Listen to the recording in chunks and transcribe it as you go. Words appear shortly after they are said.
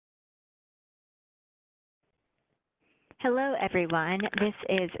Hello, everyone. This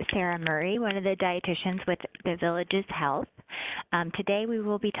is Sarah Murray, one of the dietitians with the Villages Health. Today, we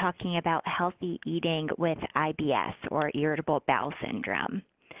will be talking about healthy eating with IBS, or irritable bowel syndrome.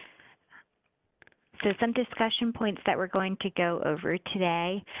 So some discussion points that we're going to go over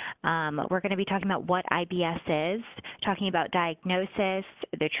today. We're going to be talking about what IBS is, talking about diagnosis,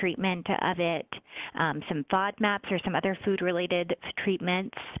 the treatment of it, some FODMAPs or some other food-related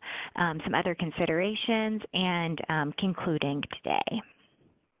treatments, some other considerations, and concluding today.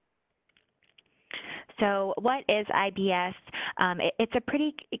 So what is IBS? It's a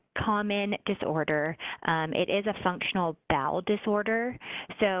pretty common disorder. It is a functional bowel disorder.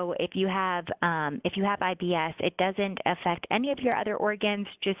 So if you have IBS, it doesn't affect any of your other organs,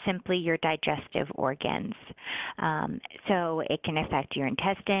 just simply your digestive organs. So it can affect your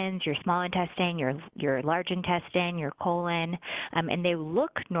intestines, your small intestine, your large intestine, your colon, and they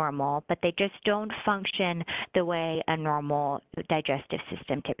look normal, but they just don't function the way a normal digestive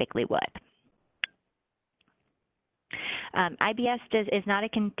system typically would. IBS is not a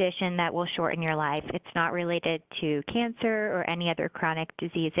condition that will shorten your life. It's not related to cancer or any other chronic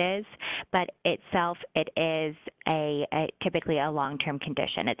diseases, but itself, it is typically a long-term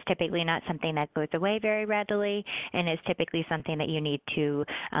condition. It's typically not something that goes away very readily, and is typically something that you need to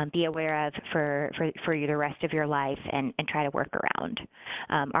be aware of for the rest of your life and try to work around.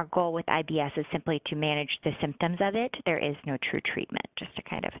 Our goal with IBS is simply to manage the symptoms of it. There is no true treatment, just to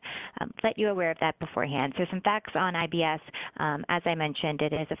kind of let you aware of that beforehand. So some facts on IBS. As I mentioned,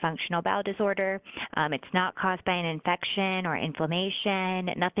 it is a functional bowel disorder. It's not caused by an infection or inflammation.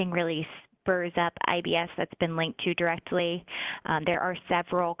 Nothing really spurs up IBS that's been linked to directly. There are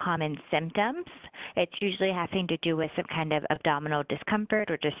several common symptoms. It's usually having to do with some kind of abdominal discomfort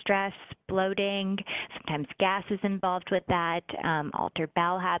or distress, bloating. Sometimes gas is involved with that, altered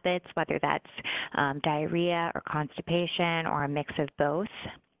bowel habits, whether that's diarrhea or constipation or a mix of both.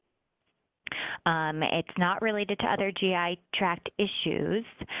 It's not related to other GI tract issues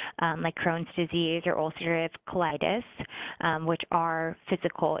like Crohn's disease or ulcerative colitis, which are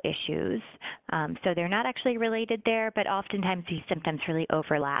physical issues. So they're not actually related there, but oftentimes these symptoms really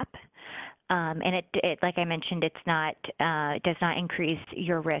overlap. And it, like I mentioned, it does not increase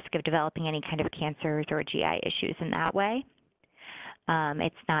your risk of developing any kind of cancers or GI issues in that way.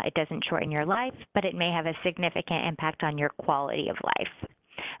 It doesn't shorten your life, but it may have a significant impact on your quality of life.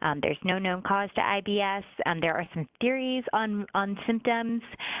 There's no known cause to IBS. There are some theories on symptoms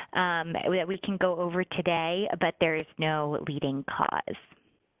that we can go over today, but there is no leading cause.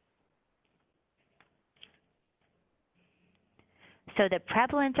 So the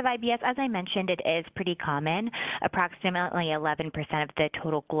prevalence of IBS, as I mentioned, it is pretty common. Approximately 11% of the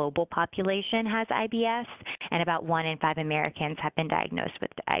total global population has IBS, and about 1 in 5 Americans have been diagnosed with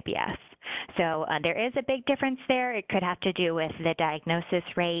IBS. So there is a big difference there. It could have to do with the diagnosis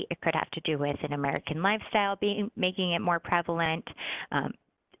rate. It could have to do with an American lifestyle making it more prevalent.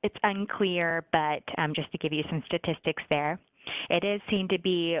 It's unclear, but just to give you some statistics there. It is seen to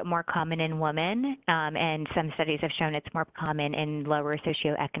be more common in women, and some studies have shown it's more common in lower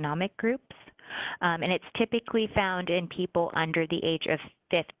socioeconomic groups. And it's typically found in people under the age of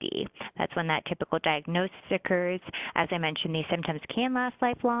 50. That's when that typical diagnosis occurs. As I mentioned, these symptoms can last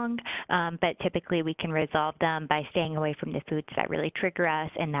lifelong, but typically we can resolve them by staying away from the foods that really trigger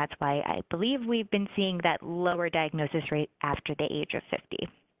us, and that's why I believe we've been seeing that lower diagnosis rate after the age of 50.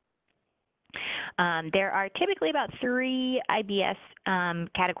 There are typically about 3 IBS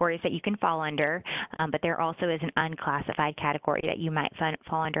categories that you can fall under, but there also is an unclassified category that you might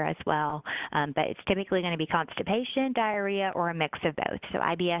fall under as well. But it's typically going to be constipation, diarrhea, or a mix of both. So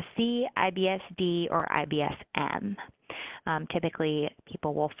IBS-C, IBS-D, or IBS-M. Typically,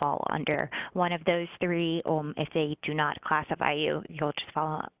 people will fall under one of those 3. If they do not classify you, you'll just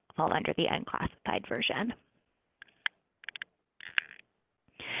fall under the unclassified version.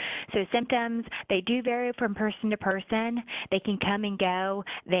 So symptoms, they do vary from person to person. They can come and go.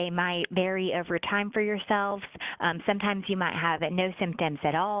 They might vary over time for yourselves. Sometimes you might have no symptoms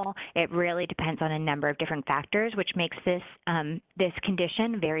at all. It really depends on a number of different factors, which makes this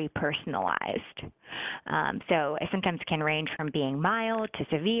condition very personalized. So symptoms can range from being mild to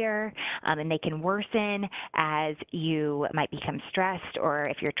severe, and they can worsen as you might become stressed, or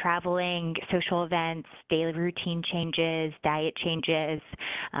if you're traveling, social events, daily routine changes, diet changes,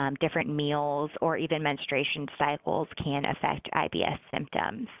 different meals, or even menstruation cycles can affect IBS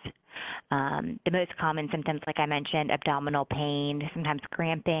symptoms. The most common symptoms, like I mentioned, abdominal pain, sometimes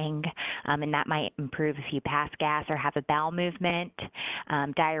cramping, and that might improve if you pass gas or have a bowel movement.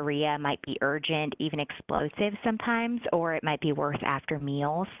 Diarrhea might be urgent, even explosive sometimes, or it might be worse after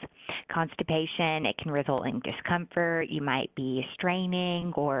meals. Constipation, it can result in discomfort. You might be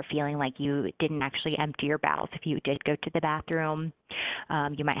straining or feeling like you didn't actually empty your bowels if you did go to the bathroom.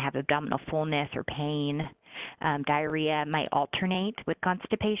 You might have abdominal fullness or pain. Diarrhea might alternate with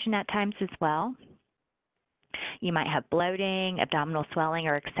constipation at times as well. You might have bloating, abdominal swelling,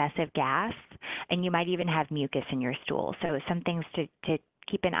 or excessive gas, and you might even have mucus in your stool. So some things to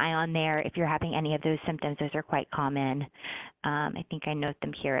keep an eye on there. If you're having any of those symptoms, those are quite common. I think I note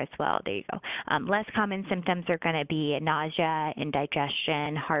them here as well. There you go. Less common symptoms are going to be nausea,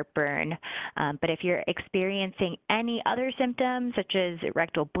 indigestion, heartburn. But if you're experiencing any other symptoms, such as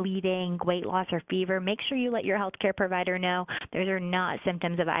rectal bleeding, weight loss, or fever, make sure you let your healthcare provider know. Those are not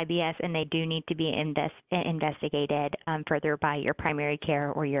symptoms of IBS, and they do need to be investigated further by your primary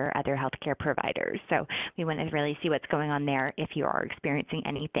care or your other healthcare providers. So we want to really see what's going on there if you are experiencing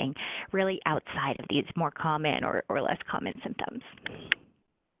anything really outside of these more common or less common symptoms.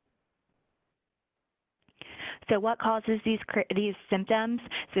 So what causes these symptoms,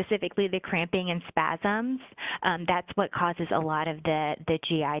 specifically the cramping and spasms? That's what causes a lot of the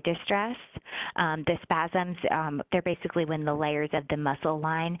GI distress. The spasms, they're basically when the layers of the muscle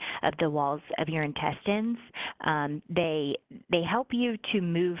line of the walls of your intestines, they help you to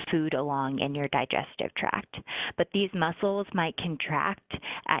move food along in your digestive tract. But these muscles might contract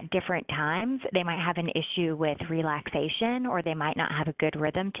at different times. They might have an issue with relaxation, or they might not have a good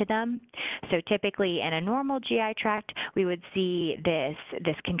rhythm to them. So typically in a normal GI tract, we would see this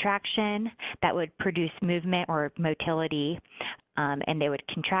contraction that would produce movement or motility, and they would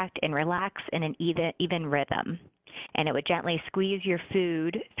contract and relax in an even rhythm. And it would gently squeeze your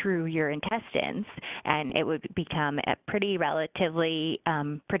food through your intestines, and it would become a pretty relatively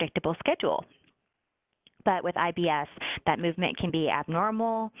predictable schedule. But with IBS, that movement can be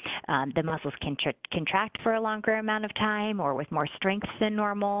abnormal. The muscles can contract for a longer amount of time or with more strength than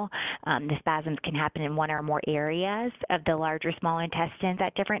normal. The spasms can happen in one or more areas of the large or small intestines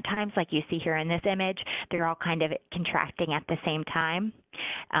at different times, like you see here in this image. They're all kind of contracting at the same time.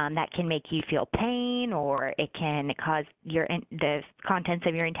 That can make you feel pain, or it can cause the contents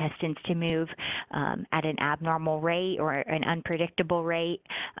of your intestines to move at an abnormal rate or an unpredictable rate.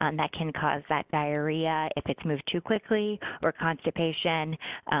 That can cause that diarrhea if it's moved too quickly, or constipation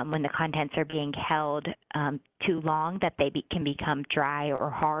when the contents are being held too long, that they can become dry or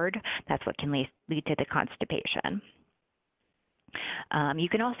hard. That's what can lead to the constipation. You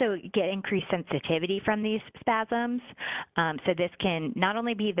can also get increased sensitivity from these spasms. So this can not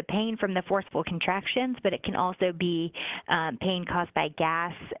only be the pain from the forceful contractions, but it can also be pain caused by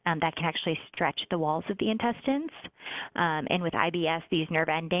gas that can actually stretch the walls of the intestines. And with IBS, these nerve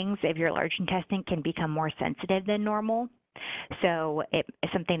endings of your large intestine can become more sensitive than normal. So it's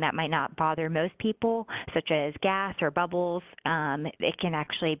something that might not bother most people, such as gas or bubbles. It can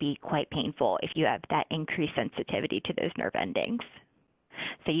actually be quite painful if you have that increased sensitivity to those nerve endings.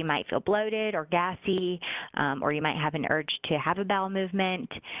 So you might feel bloated or gassy, or you might have an urge to have a bowel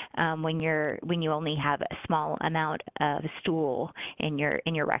movement when you only have a small amount of stool in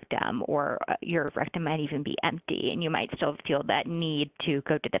your rectum, or your rectum might even be empty, and you might still feel that need to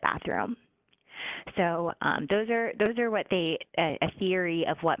go to the bathroom. So those are what a theory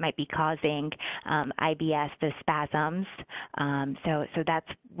of what might be causing IBS, the spasms. So that's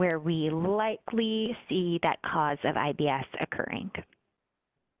where we likely see that cause of IBS occurring.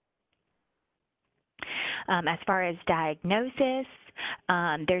 As far as diagnosis,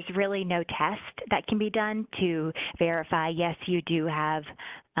 there's really no test that can be done to verify, yes, you do have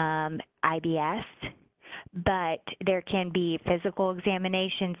IBS. But there can be physical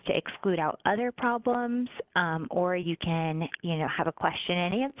examinations to exclude out other problems, or you can, have a question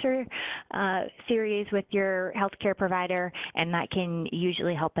and answer series with your healthcare provider, and that can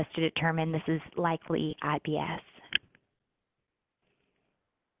usually help us to determine this is likely IBS.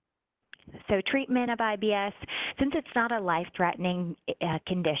 So treatment of IBS, since it's not a life-threatening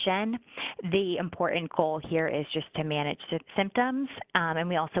condition, the important goal here is just to manage symptoms, and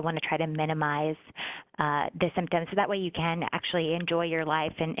we also want to try to minimize the symptoms, so that way you can actually enjoy your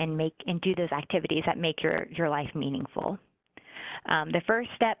life and do those activities that make your life meaningful. The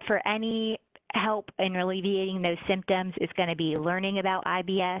first step for any help in alleviating those symptoms is going to be learning about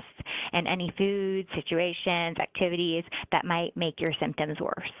IBS and any foods, situations, activities that might make your symptoms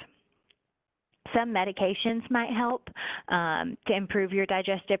worse. Some medications might help to improve your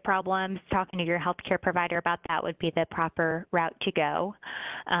digestive problems. Talking to your healthcare provider about that would be the proper route to go.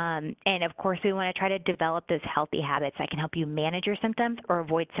 And of course, we want to try to develop those healthy habits that can help you manage your symptoms or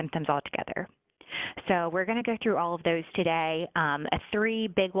avoid symptoms altogether. So we're going to go through all of those today. Three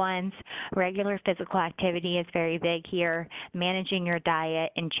big ones. Regular physical activity is very big here, managing your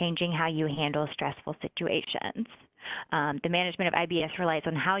diet, and changing how you handle stressful situations. The management of IBS relies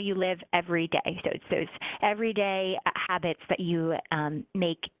on how you live every day. So it's those everyday habits that you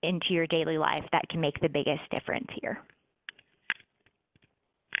make into your daily life that can make the biggest difference here.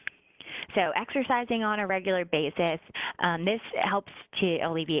 So exercising on a regular basis, this helps to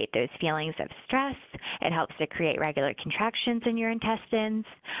alleviate those feelings of stress. It helps to create regular contractions in your intestines.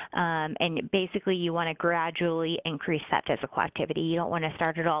 And basically, you want to gradually increase that physical activity. You don't want to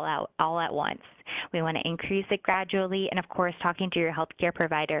start it all out all at once. We want to increase it gradually, and of course, talking to your healthcare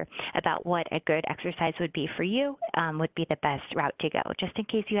provider about what a good exercise would be for you would be the best route to go, just in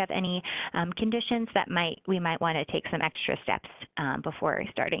case you have any conditions that we might want to take some extra steps before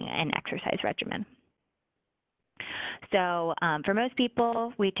starting an exercise regimen. So for most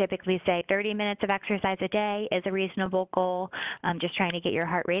people, we typically say 30 minutes of exercise a day is a reasonable goal, just trying to get your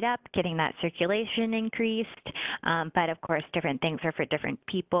heart rate up, getting that circulation increased. But of course, different things are for different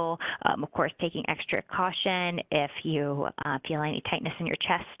people. Of course, taking extra caution if you feel any tightness in your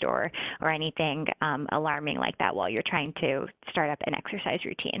chest or anything alarming like that while you're trying to start up an exercise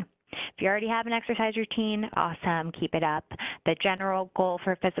routine. If you already have an exercise routine, awesome, keep it up. The general goal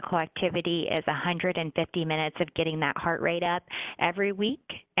for physical activity is 150 minutes of getting that heart rate up every week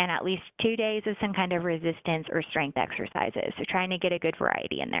and at least 2 days of some kind of resistance or strength exercises. So trying to get a good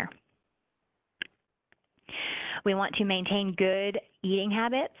variety in there. We want to maintain good eating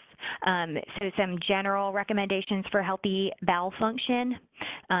habits. So some general recommendations for healthy bowel function,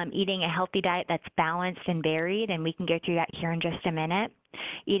 eating a healthy diet that's balanced and varied, and we can go through that here in just a minute.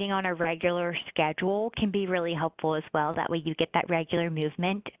 Eating on a regular schedule can be really helpful as well. That way you get that regular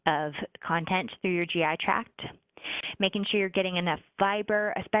movement of content through your GI tract. Making sure you're getting enough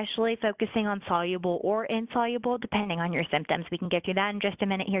fiber, especially focusing on soluble or insoluble, depending on your symptoms. We can get through that in just a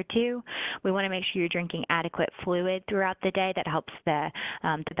minute here too. We want to make sure you're drinking adequate fluid throughout the day. That helps the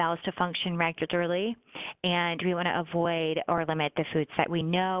bowels to function regularly. And we want to avoid or limit the foods that we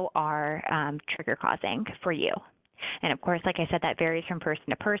know are trigger causing for you. And of course, like I said, that varies from person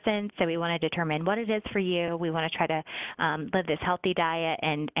to person. So we want to determine what it is for you. We want to try to live this healthy diet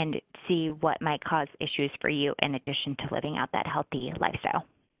and see what might cause issues for you in addition to living out that healthy lifestyle.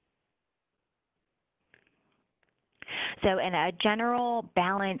 So in a general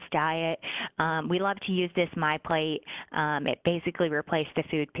balanced diet, we love to use this MyPlate. It basically replaced the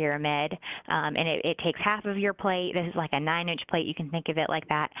food pyramid, and it takes half of your plate. This is like a 9-inch plate. You can think of it like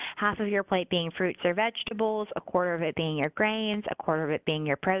that. Half of your plate being fruits or vegetables, a quarter of it being your grains, a quarter of it being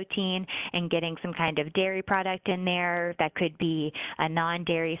your protein, and getting some kind of dairy product in there. That could be a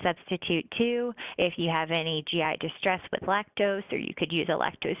non-dairy substitute too. If you have any GI distress with lactose, or you could use a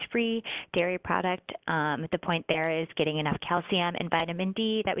lactose-free dairy product. The point there is getting enough calcium and vitamin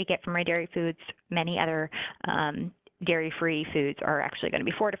D that we get from our dairy foods. Many other dairy-free foods are actually going to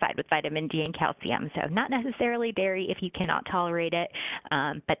be fortified with vitamin D and calcium. So not necessarily dairy if you cannot tolerate it,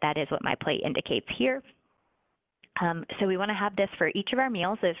 but that is what MyPlate indicates here. So we want to have this for each of our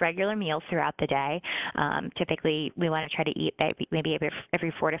meals, those regular meals throughout the day. Typically, we want to try to eat maybe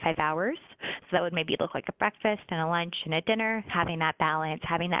every 4 to 5 hours. So that would maybe look like a breakfast and a lunch and a dinner, having that balance,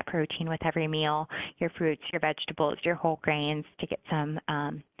 having that protein with every meal, your fruits, your vegetables, your whole grains to get some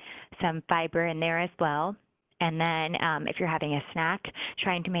fiber in there as well. And then if you're having a snack,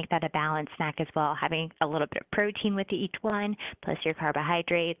 trying to make that a balanced snack as well, having a little bit of protein with each one, plus your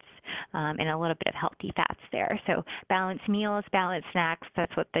carbohydrates, and a little bit of healthy fats there. So balanced meals, balanced snacks,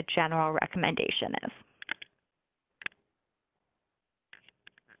 that's what the general recommendation is.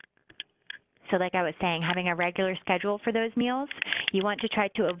 So like I was saying, having a regular schedule for those meals, you want to try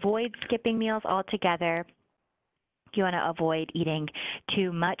to avoid skipping meals altogether. You want to avoid eating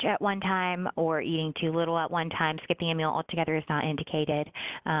too much at one time or eating too little at one time. Skipping a meal altogether is not indicated,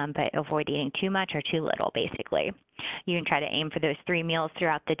 but avoid eating too much or too little, basically. You can try to aim for those 3 meals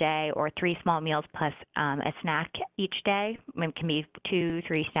throughout the day or 3 small meals plus a snack each day. It can be 2,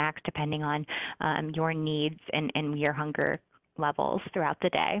 3 snacks depending on your needs and your hunger levels throughout the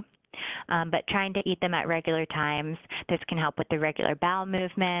day. But trying to eat them at regular times. This can help with the regular bowel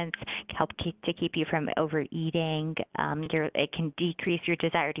movements, help to keep you from overeating. It can decrease your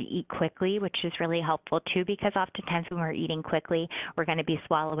desire to eat quickly, which is really helpful too, because oftentimes when we're eating quickly, we're going to be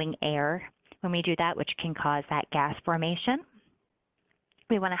swallowing air when we do that, which can cause that gas formation.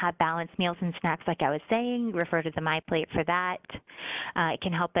 We want to have balanced meals and snacks, like I was saying. Refer to the My Plate for that. It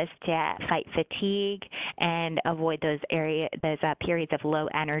can help us to fight fatigue and avoid those periods of low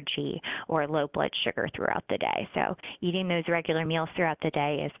energy or low blood sugar throughout the day. So eating those regular meals throughout the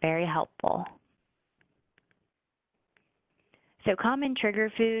day is very helpful. So common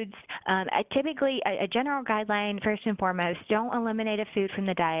trigger foods, typically a general guideline, first and foremost, don't eliminate a food from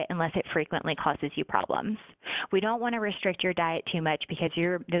the diet unless it frequently causes you problems. We don't want to restrict your diet too much because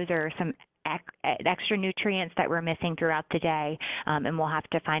those are some extra nutrients that we're missing throughout the day, and we'll have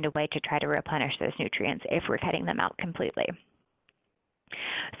to find a way to try to replenish those nutrients if we're cutting them out completely.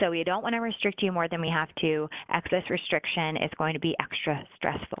 So we don't want to restrict you more than we have to. Excess restriction is going to be extra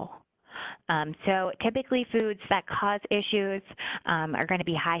stressful. So typically foods that cause issues are going to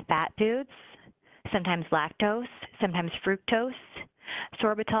be high-fat foods, sometimes lactose, sometimes fructose,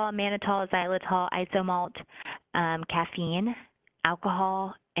 sorbitol, mannitol, xylitol, isomalt, caffeine,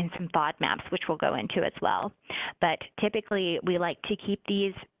 alcohol, and some FODMAPs, which we'll go into as well. But typically, we like to keep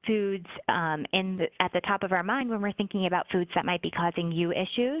these foods at the top of our mind when we're thinking about foods that might be causing you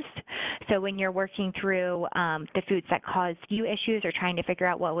issues. So when you're working through the foods that cause you issues or trying to figure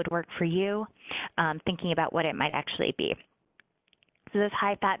out what would work for you, thinking about what it might actually be. So those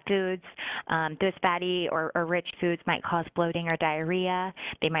high-fat foods, those fatty or rich foods might cause bloating or diarrhea.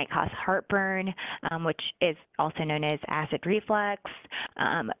 They might cause heartburn, which is also known as acid reflux,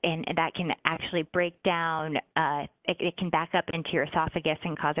 and that can actually break down, it can back up into your esophagus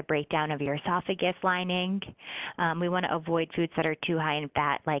and cause a breakdown of your esophagus lining. We want to avoid foods that are too high in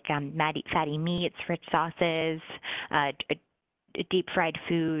fat, like fatty meats, rich sauces, deep fried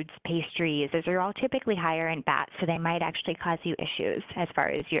foods, pastries. Those are all typically higher in fat, so they might actually cause you issues as far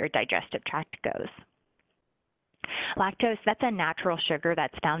as your digestive tract goes. Lactose, that's a natural sugar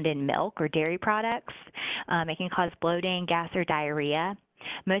that's found in milk or dairy products. It can cause bloating, gas, or diarrhea.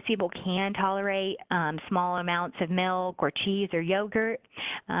 Most people can tolerate small amounts of milk or cheese or yogurt,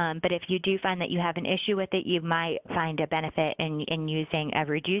 but if you do find that you have an issue with it, you might find a benefit in using a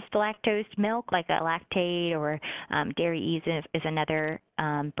reduced lactose milk, like a Lactaid, or Dairy Ease is another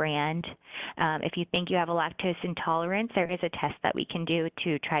brand. If you think you have a lactose intolerance, there is a test that we can do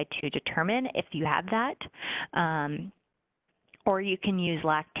to try to determine if you have that. Or you can use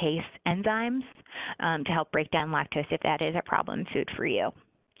lactase enzymes to help break down lactose if that is a problem food for you.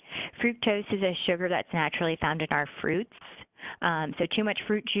 Fructose is a sugar that's naturally found in our fruits. So too much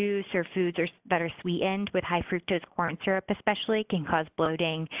fruit juice or foods that are sweetened with high fructose corn syrup especially can cause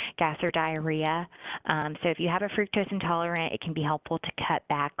bloating, gas, or diarrhea. So if you have a fructose intolerant, it can be helpful to cut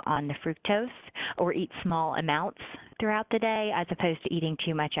back on the fructose or eat small amounts throughout the day as opposed to eating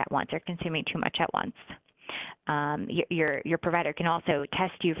too much at once or consuming too much at once. Your provider can also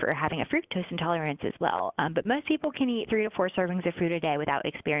test you for having a fructose intolerance as well, but most people can eat 3 to 4 servings of fruit a day without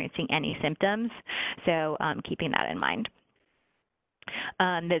experiencing any symptoms, so keeping that in mind.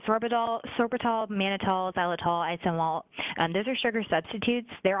 The sorbitol, mannitol, xylitol, isomalt, those are sugar substitutes.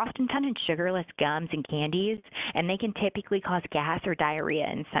 They're often found in sugarless gums and candies, and they can typically cause gas or diarrhea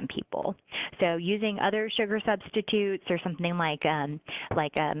in some people. So using other sugar substitutes or something like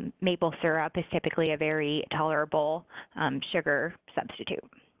maple syrup is typically a very tolerable sugar substitute.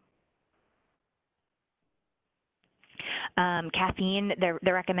 Caffeine,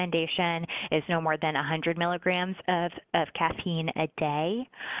 the recommendation is no more than 100 milligrams of caffeine a day.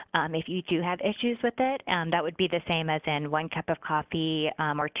 If you do have issues with it, that would be the same as in 1 cup of coffee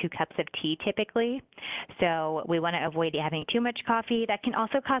or 2 cups of tea typically. So we want to avoid having too much coffee. That can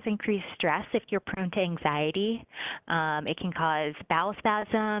also cause increased stress if you're prone to anxiety. It can cause bowel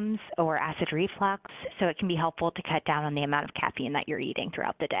spasms or acid reflux, so it can be helpful to cut down on the amount of caffeine that you're eating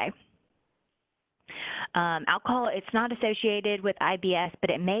throughout the day. Alcohol, it's not associated with IBS, but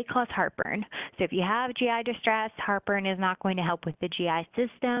it may cause heartburn. So if you have GI distress, heartburn is not going to help with the GI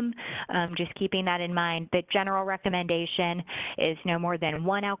system. Just keeping that in mind. The general recommendation is no more than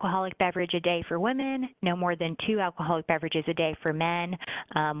 1 alcoholic beverage a day for women, no more than 2 alcoholic beverages a day for men.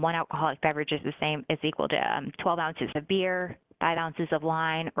 1 alcoholic beverage is equal to 12 ounces of beer, 5 ounces of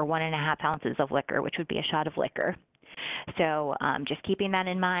wine, or 1.5 ounces of liquor, which would be a shot of liquor. So just keeping that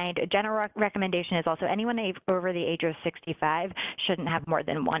in mind. A general recommendation is also anyone over the age of 65 shouldn't have more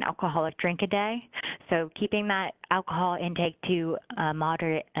than 1 alcoholic drink a day. So keeping that alcohol intake to a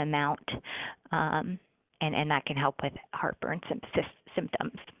moderate amount, and that can help with heartburn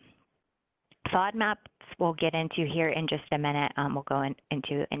symptoms. FODMAPs we'll get into here in just a minute. We'll go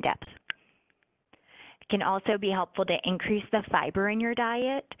into in depth. It can also be helpful to increase the fiber in your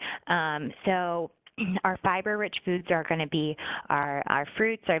diet. So our fiber-rich foods are going to be our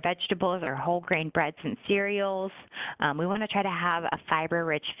fruits, our vegetables, our whole grain breads and cereals. We want to try to have a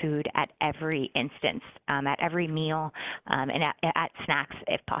fiber-rich food at every instance, at every meal, and at snacks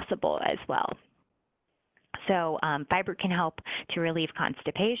if possible as well. So fiber can help to relieve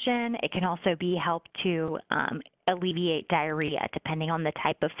constipation. It can also be help to alleviate diarrhea, depending on the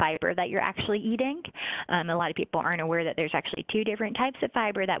type of fiber that you're actually eating. A lot of people aren't aware that there's actually 2 different types of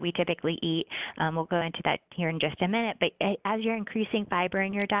fiber that we typically eat. We'll go into that here in just a minute, but as you're increasing fiber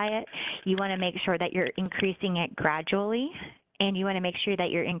in your diet, you want to make sure that you're increasing it gradually, and you want to make sure that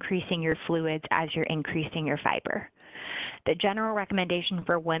you're increasing your fluids as you're increasing your fiber. The general recommendation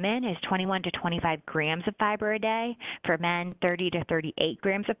for women is 21 to 25 grams of fiber a day. For men, 30 to 38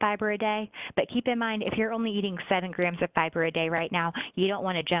 grams of fiber a day. But keep in mind, if you're only eating 7 grams of fiber a day right now, you don't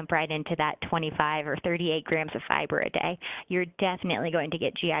want to jump right into that 25 or 38 grams of fiber a day. You're definitely going to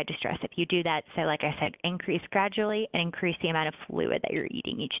get GI distress if you do that. So like I said, increase gradually and increase the amount of fluid that you're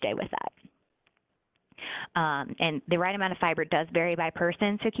eating each day with that. And the right amount of fiber does vary by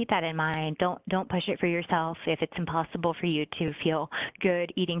person, so keep that in mind. Don't push it for yourself. If it's impossible for you to feel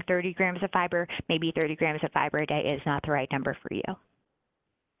good eating 30 grams of fiber, maybe 30 grams of fiber a day is not the right number for you.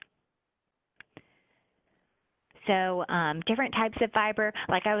 So different types of fiber,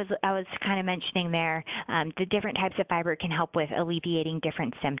 like I was kind of mentioning there, the different types of fiber can help with alleviating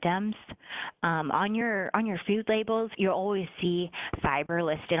different symptoms. On your food labels, you'll always see fiber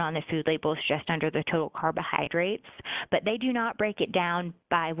listed on the food labels just under the total carbohydrates, but they do not break it down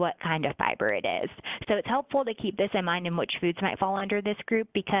by what kind of fiber it is. So it's helpful to keep this in mind in which foods might fall under this group,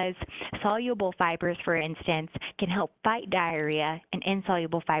 because soluble fibers, for instance, can help fight diarrhea, and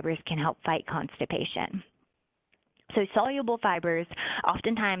insoluble fibers can help fight constipation. So soluble fibers,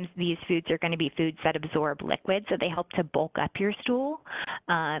 oftentimes these foods are going to be foods that absorb liquid, so they help to bulk up your stool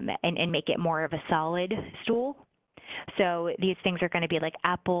and make it more of a solid stool. So these things are going to be like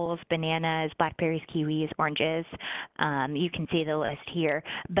apples, bananas, blackberries, kiwis, oranges. You can see the list here.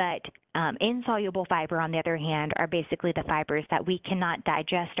 But insoluble fiber, on the other hand, are basically the fibers that we cannot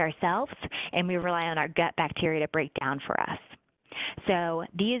digest ourselves, and we rely on our gut bacteria to break down for us. So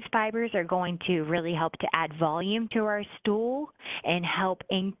these fibers are going to really help to add volume to our stool and help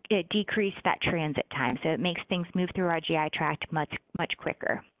decrease that transit time. So it makes things move through our GI tract much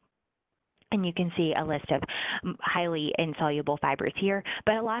quicker. And you can see a list of highly insoluble fibers here,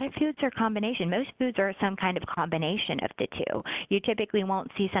 but a lot of foods are combination. Most foods are some kind of combination of the two. You typically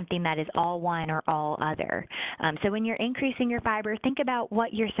won't see something that is all one or all other. So when you're increasing your fiber, think about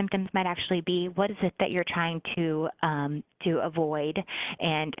what your symptoms might actually be. What is it that you're trying to avoid?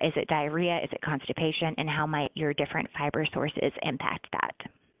 And is it diarrhea? Is it constipation? And how might your different fiber sources impact that?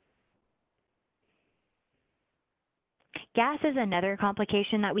 Gas is another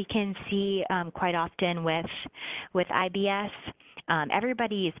complication that we can see quite often with IBS.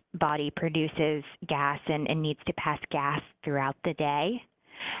 Everybody's body produces gas and needs to pass gas throughout the day.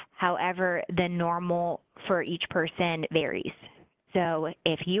 However, the normal for each person varies. So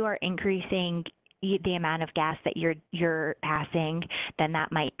if you are increasing the amount of gas that you're passing, then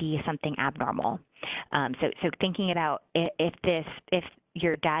that might be something abnormal. So thinking about if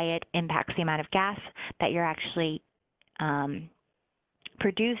your diet impacts the amount of gas that you're actually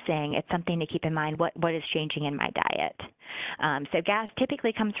producing, it's something to keep in mind. What is changing in my diet? So gas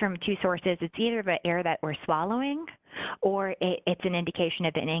typically comes from 2 sources. It's either the air that we're swallowing, or it's an indication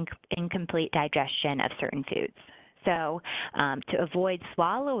of an incomplete digestion of certain foods. So to avoid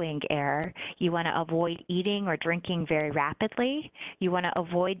swallowing air, you want to avoid eating or drinking very rapidly. You want to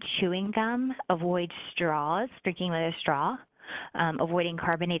avoid chewing gum, avoid straws, drinking with a straw. Avoiding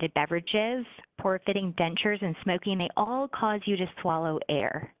carbonated beverages, poor-fitting dentures, and smoking, they all cause you to swallow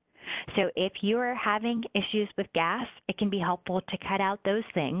air. So if you're having issues with gas, it can be helpful to cut out those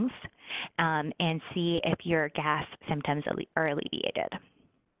things and see if your gas symptoms are alleviated.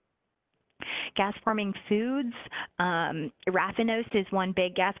 Gas-forming foods, raffinose is one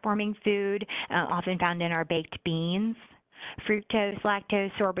big gas-forming food, often found in our baked beans. Fructose,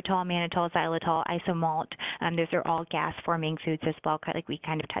 lactose, sorbitol, mannitol, xylitol, isomalt, those are all gas-forming foods as well, like we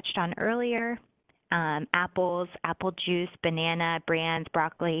kind of touched on earlier. Apples, apple juice, banana, brands,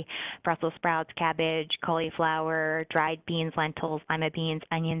 broccoli, Brussels sprouts, cabbage, cauliflower, dried beans, lentils, lima beans,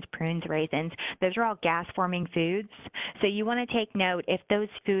 onions, prunes, raisins. Those are all gas-forming foods. So you want to take note if those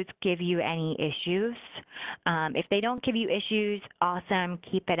foods give you any issues. If they don't give you issues, awesome,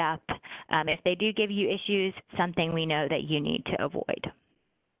 keep it up. If they do give you issues, something we know that you need to avoid.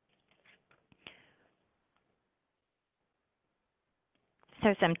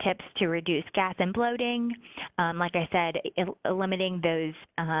 So some tips to reduce gas and bloating. Like I said, limiting those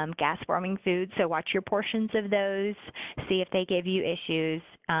gas-forming foods. So watch your portions of those. See if they give you issues.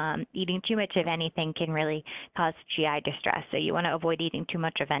 Eating too much of anything can really cause GI distress. So you want to avoid eating too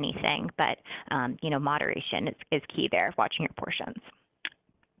much of anything, but moderation is key there, watching your portions.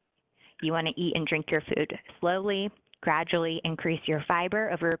 You want to eat and drink your food slowly. Gradually increase your fiber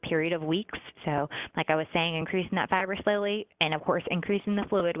over a period of weeks. So like I was saying, increasing that fiber slowly, and of course, increasing the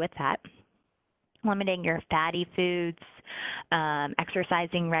fluid with that. Limiting your fatty foods,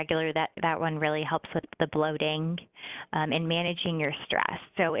 exercising regular, that one really helps with the bloating, and managing your stress.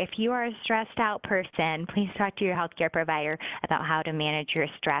 So if you are a stressed out person, please talk to your healthcare provider about how to manage your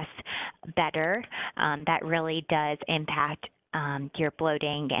stress better. That really does impact your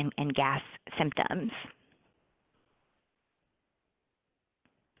bloating and gas symptoms.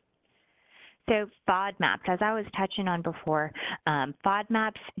 So FODMAPs, as I was touching on before,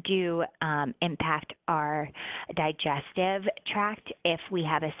 FODMAPs do impact our digestive tract if we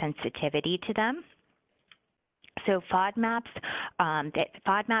have a sensitivity to them. So FODMAPs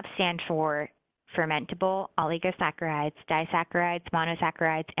stand for fermentable oligosaccharides, disaccharides,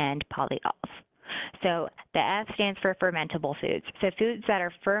 monosaccharides, and polyols. So the F stands for fermentable foods. So foods that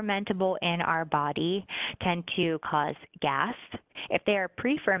are fermentable in our body tend to cause gas. If they are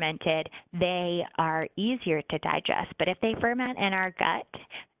pre-fermented, they are easier to digest. But if they ferment in our gut,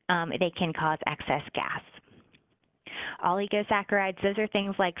 they can cause excess gas. Oligosaccharides, those are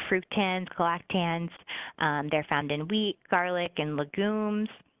things like fructans, galactans. They're found in wheat, garlic, and legumes.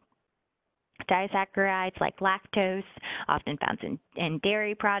 Disaccharides like lactose, often found in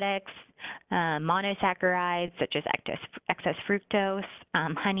dairy products. Monosaccharides such as excess fructose,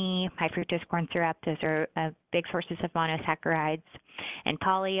 honey, high fructose corn syrup, those are big sources of monosaccharides. And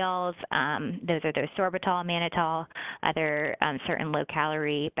polyols, those are those sorbitol, mannitol, other certain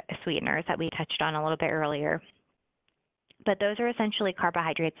low-calorie sweeteners that we touched on a little bit earlier. But those are essentially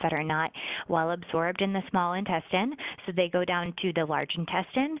carbohydrates that are not well absorbed in the small intestine, so they go down to the large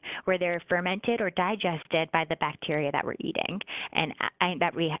intestine where they're fermented or digested by the bacteria that we're eating and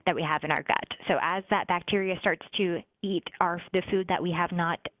that we have in our gut. So as that bacteria starts to eat the food that we have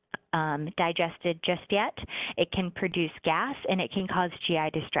not digested just yet, it can produce gas and it can cause GI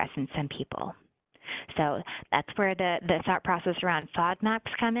distress in some people. So that's where the thought process around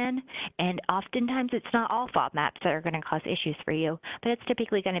FODMAPs come in, and oftentimes it's not all FODMAPs that are going to cause issues for you, but it's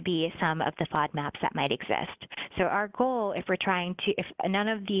typically going to be some of the FODMAPs that might exist. So our goal, if none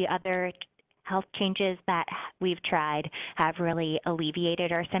of the other health changes that we've tried have really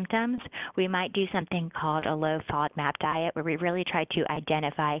alleviated our symptoms, we might do something called a low FODMAP diet, where we really try to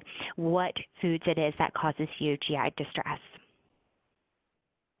identify what foods it is that causes you GI distress.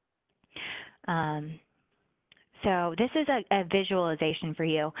 So this is a visualization for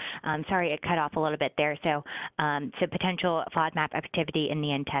you. Sorry, it cut off a little bit there. So potential FODMAP activity in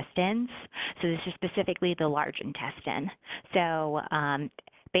the intestines. So this is specifically the large intestine. So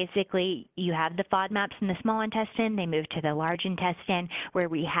basically, you have the FODMAPs in the small intestine. They move to the large intestine where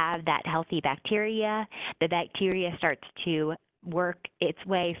we have that healthy bacteria. The bacteria starts to work its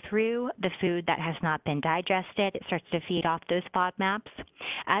way through the food that has not been digested. It starts to feed off those FODMAPs.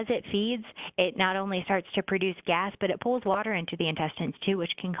 As it feeds, it not only starts to produce gas, but it pulls water into the intestines too,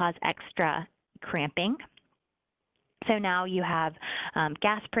 which can cause extra cramping. So now you have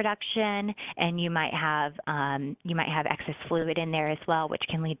gas production, and you might have excess fluid in there as well, which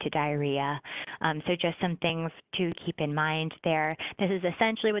can lead to diarrhea. So just some things to keep in mind there. This is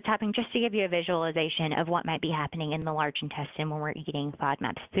essentially what's happening, just to give you a visualization of what might be happening in the large intestine when we're eating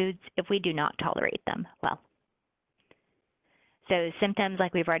FODMAP foods if we do not tolerate them well. So symptoms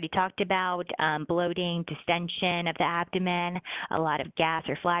like we've already talked about, bloating, distension of the abdomen, a lot of gas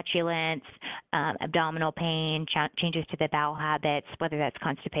or flatulence, abdominal pain, changes to the bowel habits, whether that's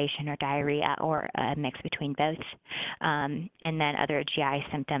constipation or diarrhea or a mix between both, and then other GI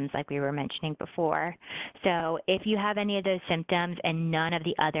symptoms like we were mentioning before. So if you have any of those symptoms and none of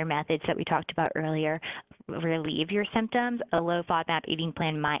the other methods that we talked about earlier relieve your symptoms, a low FODMAP eating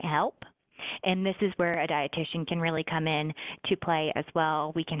plan might help. And this is where a dietitian can really come in to play as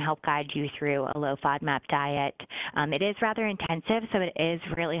well. We can help guide you through a low FODMAP diet. It is rather intensive, so it is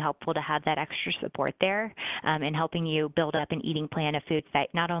really helpful to have that extra support there in helping you build up an eating plan of foods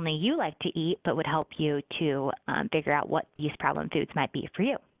that not only you like to eat, but would help you to figure out what these problem foods might be for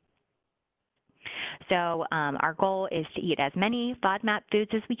you. So our goal is to eat as many FODMAP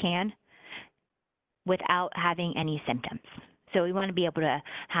foods as we can without having any symptoms. So we want to be able to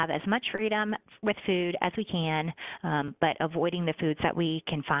have as much freedom with food as we can, but avoiding the foods that we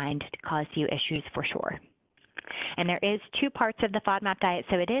can find to cause you issues for sure. And there is 2 parts of the FODMAP diet,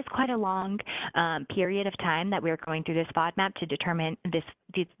 so it is quite a long period of time that we're going through this FODMAP to determine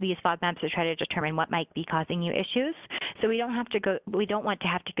these FODMAPs to try to determine what might be causing you issues. So we don't want to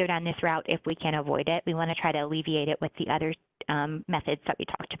have to go down this route if we can avoid it. We want to try to alleviate it with the other methods that we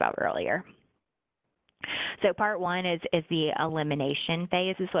talked about earlier. So part 1 is the elimination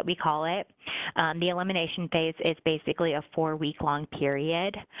phase, is what we call it. The elimination phase is basically a 4-week-long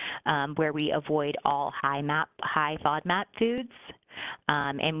period where we avoid all high FODMAP foods.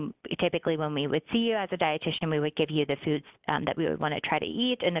 And typically when we would see you as a dietitian, we would give you the foods that we would want to try to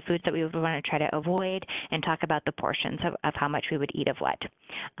eat and the foods that we would want to try to avoid, and talk about the portions of how much we would eat of what.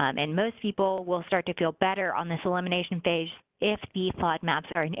 And most people will start to feel better on this elimination phase. If the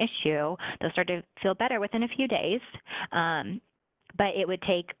FODMAPs are an issue, they'll start to feel better within a few days, but it would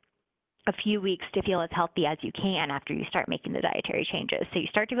take a few weeks to feel as healthy as you can after you start making the dietary changes. So you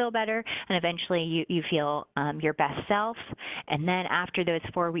start to feel better, and eventually you feel your best self. And then after those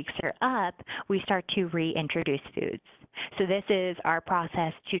 4 weeks are up, we start to reintroduce foods. So this is our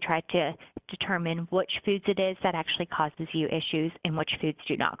process to try to determine which foods it is that actually causes you issues and which foods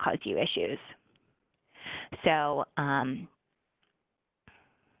do not cause you issues. So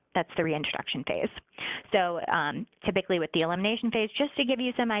that's the reintroduction phase. So typically with the elimination phase, just to give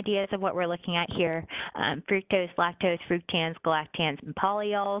you some ideas of what we're looking at here, fructose, lactose, fructans, galactans, and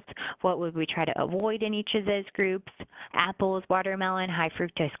polyols. What would we try to avoid in each of those groups? Apples, watermelon, high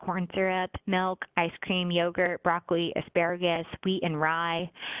fructose corn syrup, milk, ice cream, yogurt, broccoli, asparagus, wheat and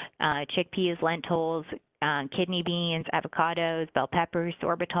rye, chickpeas, lentils, kidney beans, avocados, bell peppers,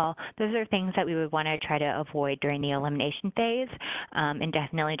 sorbitol. Those are things that we would want to try to avoid during the elimination phase, and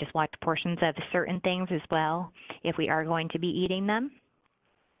definitely just watch portions of certain things as well if we are going to be eating them.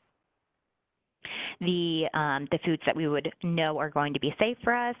 The foods that we would know are going to be safe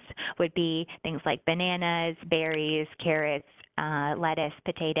for us would be things like bananas, berries, carrots, lettuce,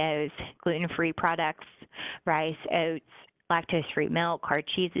 potatoes, gluten-free products, rice, oats, lactose-free milk, hard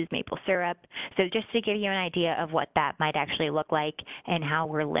cheeses, maple syrup. So just to give you an idea of what that might actually look like and how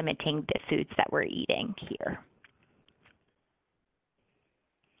we're limiting the foods that we're eating here.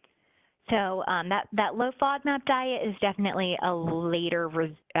 So that low FODMAP diet is definitely a later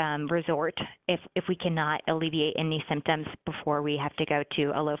resort if we cannot alleviate any symptoms before we have to go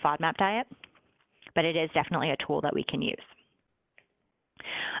to a low FODMAP diet, but it is definitely a tool that we can use.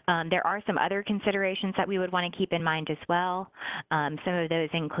 There are some other considerations that we would want to keep in mind as well. Some of those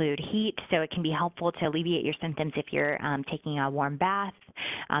include heat, so it can be helpful to alleviate your symptoms if you're taking a warm bath.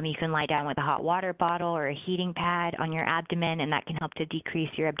 You can lie down with a hot water bottle or a heating pad on your abdomen, and that can help to decrease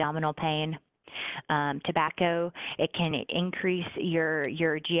your abdominal pain. Tobacco, it can increase your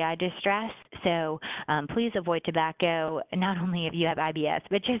GI distress, so please avoid tobacco, not only if you have IBS,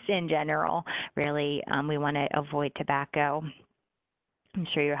 but just in general. Really, we want to avoid tobacco. I'm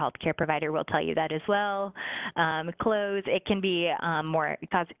sure your healthcare provider will tell you that as well. Clothes, it can be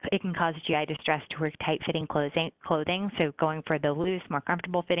it can cause GI distress to wear tight-fitting clothing. So going for the loose, more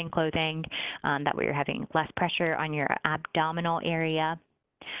comfortable fitting clothing, that way you're having less pressure on your abdominal area.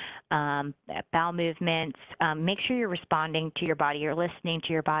 Bowel movements, make sure you're responding to your body, you're listening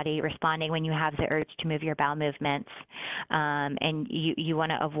to your body, responding when you have the urge to move your bowel movements. And you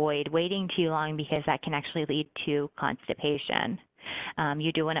want to avoid waiting too long because that can actually lead to constipation.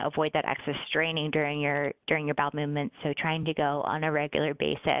 You do want to avoid that excess straining during your bowel movements, so trying to go on a regular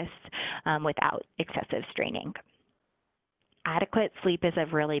basis without excessive straining. Adequate sleep is a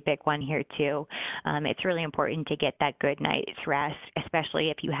really big one here too. It's really important to get that good night's rest, especially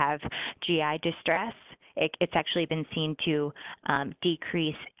if you have GI distress. It's actually been seen to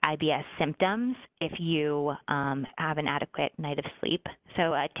decrease IBS symptoms if you have an adequate night of sleep.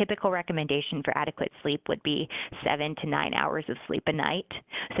 So a typical recommendation for adequate sleep would be 7 to 9 hours of sleep a night.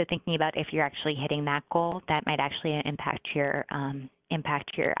 So thinking about if you're actually hitting that goal, that might actually impact your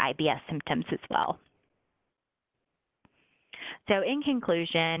IBS symptoms as well. So in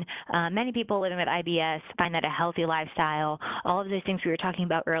conclusion, many people living with IBS find that a healthy lifestyle, all of those things we were talking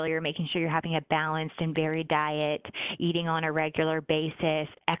about earlier, making sure you're having a balanced and varied diet, eating on a regular basis,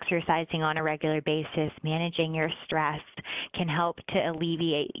 exercising on a regular basis, managing your stress, can help to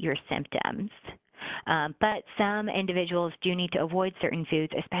alleviate your symptoms. But some individuals do need to avoid certain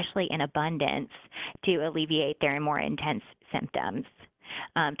foods, especially in abundance, to alleviate their more intense symptoms.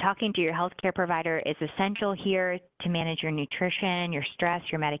 Talking to your healthcare provider is essential here to manage your nutrition, your stress,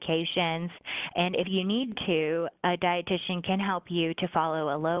 your medications. And if you need to, a dietitian can help you to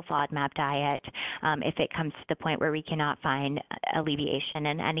follow a low FODMAP diet if it comes to the point where we cannot find alleviation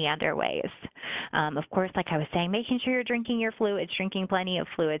in any other ways. Of course, like I was saying, making sure you're drinking your fluids, drinking plenty of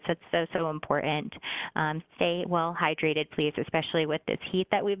fluids, that's so important. Stay well hydrated, please, especially with this heat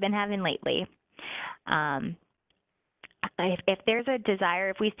that we've been having lately. If there's a desire,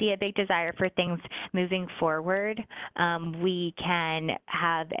 if we see a big desire for things moving forward, we can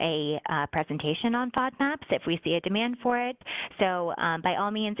have a presentation on FODMAPs if we see a demand for it. So by all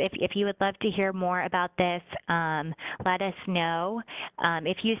means, if you would love to hear more about this, let us know.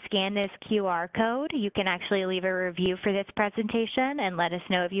 If you scan this QR code, you can actually leave a review for this presentation and let us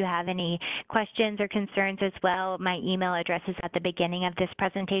know if you have any questions or concerns as well. My email address is at the beginning of this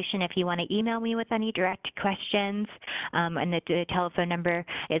presentation if you want to email me with any direct questions. And the telephone number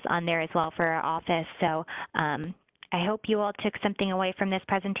is on there as well for our office. So I hope you all took something away from this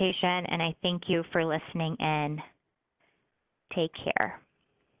presentation, and I thank you for listening in. Take care.